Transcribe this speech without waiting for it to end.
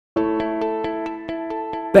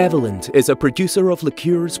Beveland is a producer of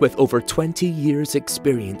liqueurs with over 20 years'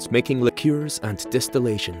 experience making liqueurs and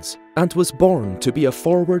distillations, and was born to be a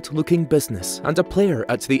forward-looking business and a player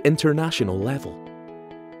at the international level.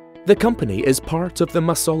 The company is part of the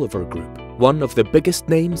Masoliver Group, one of the biggest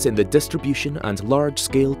names in the distribution and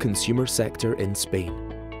large-scale consumer sector in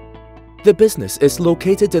Spain. The business is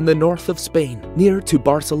located in the north of Spain, near to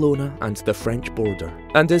Barcelona and the French border,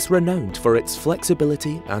 and is renowned for its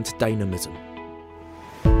flexibility and dynamism.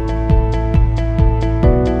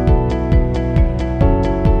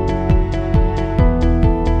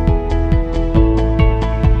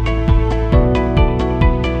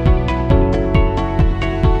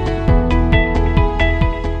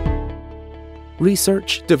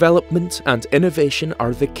 Research, development and innovation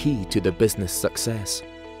are the key to the business success.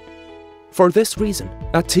 For this reason,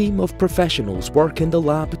 a team of professionals work in the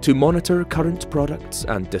lab to monitor current products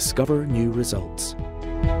and discover new results.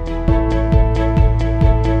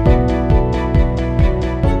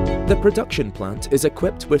 The production plant is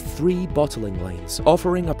equipped with 3 bottling lines,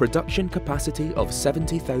 offering a production capacity of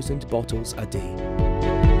 70,000 bottles a day.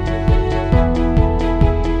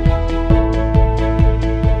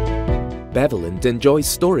 Beveland enjoys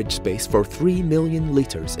storage space for 3 million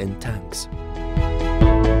litres in tanks.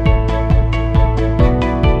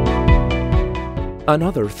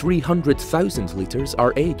 Another 300,000 litres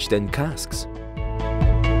are aged in casks.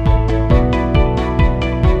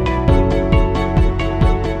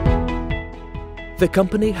 The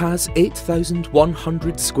company has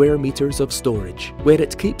 8,100 square metres of storage, where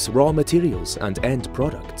it keeps raw materials and end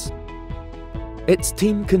products. Its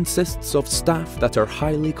team consists of staff that are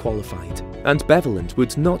highly qualified, and Beveland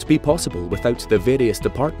would not be possible without the various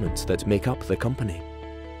departments that make up the company.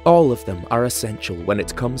 All of them are essential when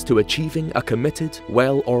it comes to achieving a committed,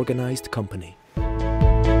 well-organised company.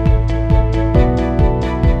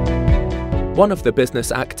 One of the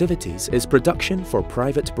business activities is production for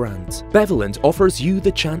private brands. Beveland offers you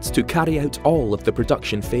the chance to carry out all of the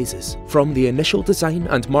production phases, from the initial design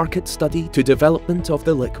and market study to development of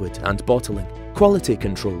the liquid and bottling, quality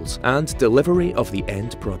controls and delivery of the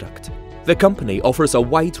end product. The company offers a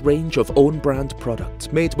wide range of own brand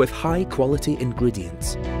products made with high quality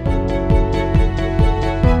ingredients.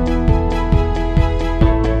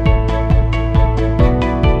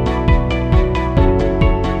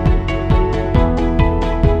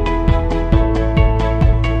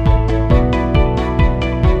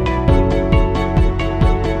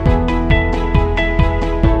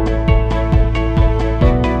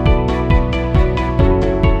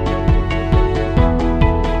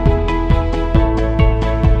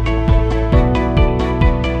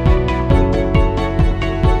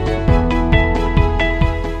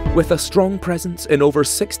 With a strong presence in over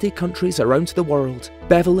 60 countries around the world,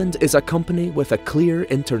 Beveland is a company with a clear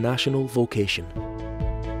international vocation.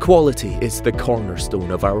 Quality is the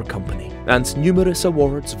cornerstone of our company, and numerous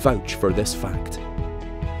awards vouch for this fact.